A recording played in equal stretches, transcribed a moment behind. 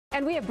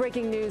And we have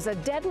breaking news. A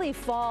deadly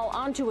fall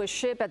onto a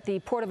ship at the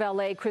Port of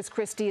L.A. Chris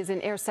Christie is in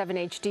Air 7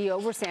 HD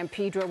over San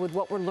Pedro with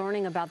what we're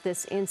learning about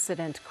this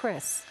incident.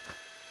 Chris.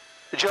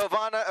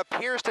 Giovanna,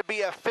 appears to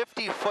be a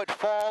 50-foot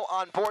fall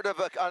on board of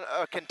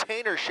a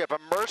container ship, a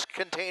Maersk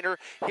container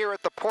here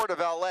at the Port of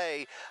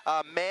L.A.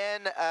 A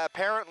man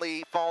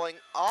apparently falling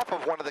off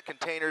of one of the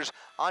containers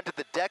onto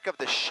the deck of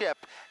the ship,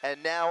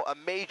 and now a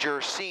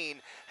major scene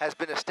has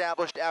been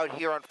established out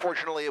here.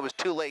 Unfortunately, it was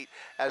too late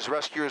as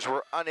rescuers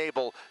were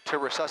unable to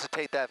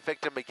resuscitate that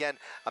victim. Again,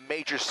 a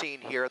major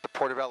scene here at the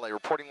Port of L.A.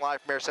 Reporting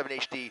live from Air 7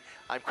 HD,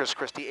 I'm Chris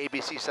Christie,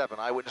 ABC 7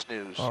 Eyewitness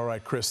News. All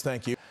right, Chris,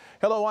 thank you.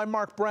 Hello, I'm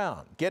Mark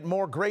Brown. Get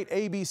more great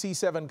ABC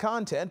 7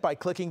 content by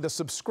clicking the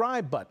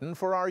subscribe button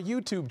for our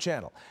YouTube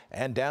channel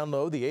and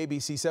download the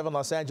ABC 7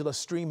 Los Angeles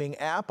streaming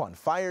app on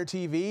Fire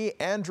TV,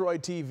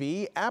 Android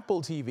TV,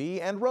 Apple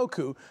TV, and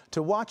Roku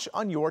to watch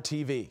on your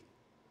TV.